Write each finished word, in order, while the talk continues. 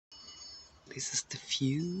This is the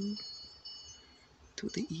view to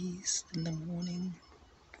the east in the morning.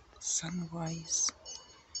 Sunrise.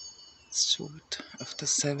 It's short after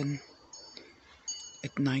 7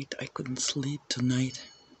 at night. I couldn't sleep tonight.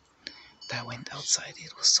 I went outside.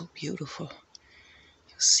 It was so beautiful.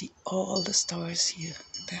 You see all the stars here.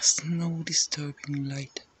 There's no disturbing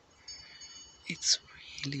light. It's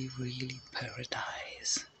really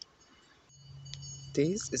paradise.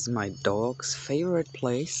 This is my dog's favorite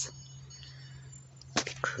place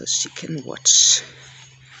because she can watch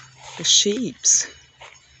the sheeps.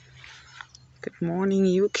 Good morning,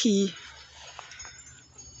 Yuki.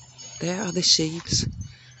 There are the sheeps.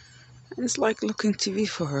 And it's like looking TV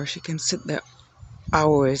for her. She can sit there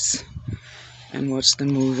hours and watch them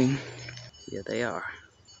moving. Here they are.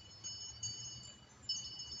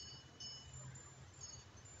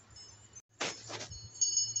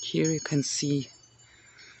 Here you can see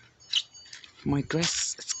my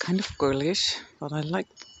dress. It's kind of girlish, but I like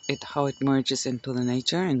it how it merges into the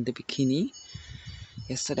nature in the bikini.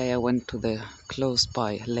 Yesterday I went to the close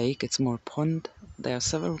by lake. It's more pond. There are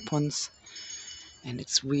several ponds and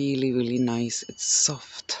it's really nice. It's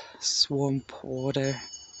soft swamp water.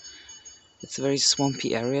 It's a very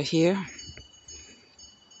swampy area here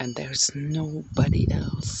and there's nobody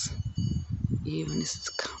else. Even it's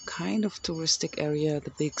kind of touristic area.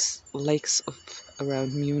 The big lakes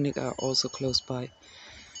around Munich are also close by.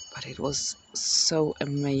 But it was so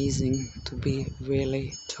amazing to be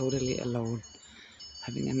really totally alone,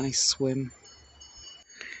 having a nice swim.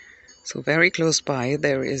 So very close by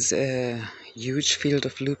there is a huge field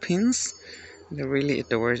of lupins. I really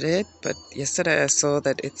adored it, but yesterday I saw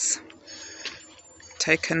that it's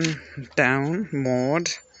taken down, mowed.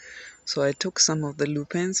 So I took some of the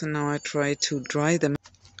lupins and now I try to dry them.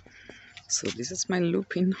 So this is my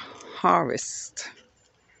lupin harvest.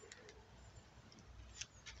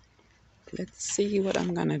 Let's see what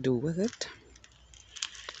I'm gonna do with it.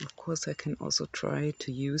 Of course I can also try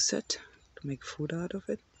to use it to make food out of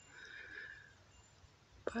it.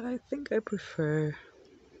 But I think I prefer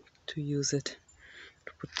to use it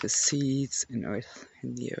to put the seeds in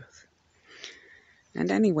the earth. And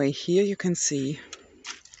anyway, here you can see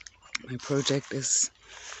my project is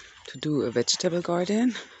to do a vegetable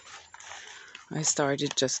garden. I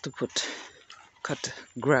started just to cut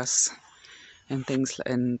grass and things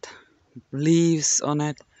and leaves on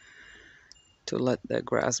it to let the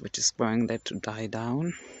grass which is growing there to die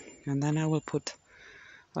down. And then I will put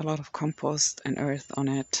a lot of compost and earth on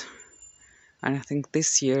it. And I think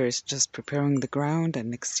this year is just preparing the ground, and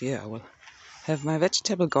next year I will have my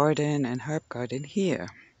vegetable garden and herb garden here.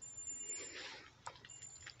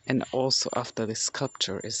 And also after the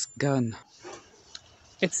sculpture is gone.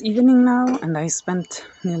 It's evening now and I spent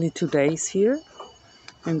nearly 2 days here.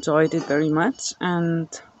 Enjoyed it very much and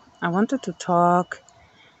I wanted to talk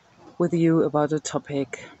with you about the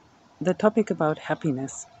topic about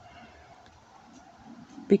happiness.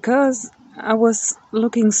 Because I was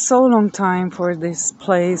looking so long time for this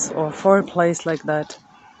place or for a place like that,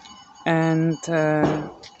 and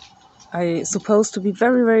I supposed to be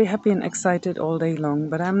very happy and excited all day long,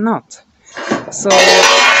 but I'm not. So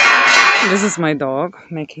this is my dog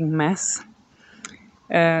making mess.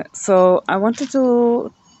 So I wanted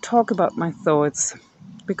to talk about my thoughts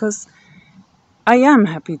because I am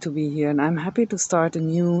happy to be here and I'm happy to start a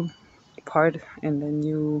new part in the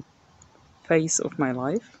new phase of my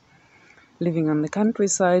life. Living on the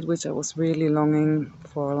countryside, which I was really longing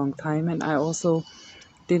for a long time, and I also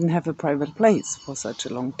didn't have a private place for such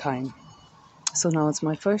a long time. So now it's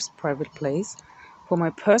my first private place for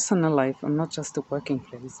my personal life and not just a working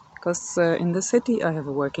place, because in the city I have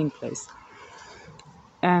a working place.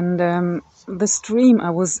 And the stream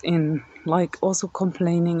I was in, like also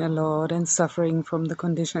complaining a lot and suffering from the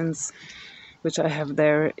conditions which I have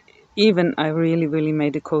there, even I really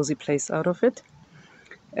made a cozy place out of it.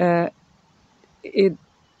 The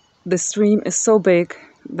stream is so big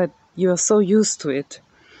that you are so used to it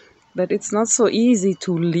that it's not so easy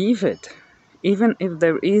to leave it, even if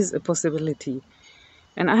there is a possibility.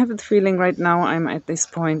 And I have the feeling right now I'm at this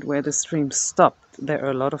point where the stream stopped. There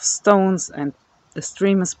are a lot of stones and the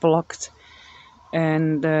stream is blocked.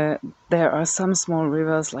 And there are some small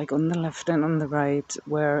rivers like on the left and on the right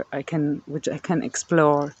which I can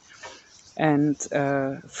explore and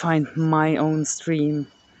find my own stream.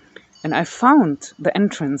 And I found the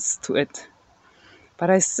entrance to it. But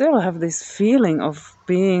I still have this feeling of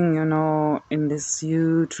being, in this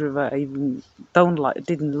huge river. I even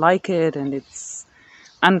didn't like it, and it's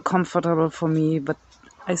uncomfortable for me. But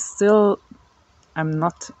I'm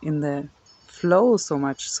not in the flow so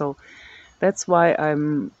much. So that's why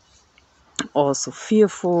I'm also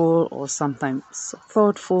fearful or sometimes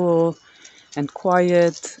thoughtful and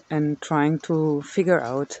quiet and trying to figure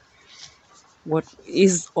out what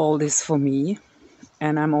is all this for me.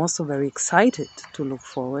 And I'm also very excited to look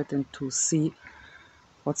forward and to see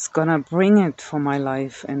what's gonna bring it for my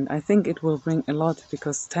life. And I think it will bring a lot,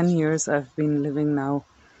 because 10 years I've been living now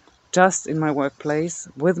just in my workplace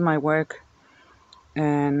with my work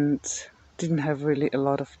and didn't have really a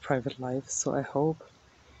lot of private life. So I hope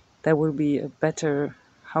there will be a better,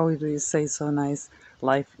 how do you say so nice,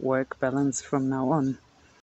 life work balance from now on.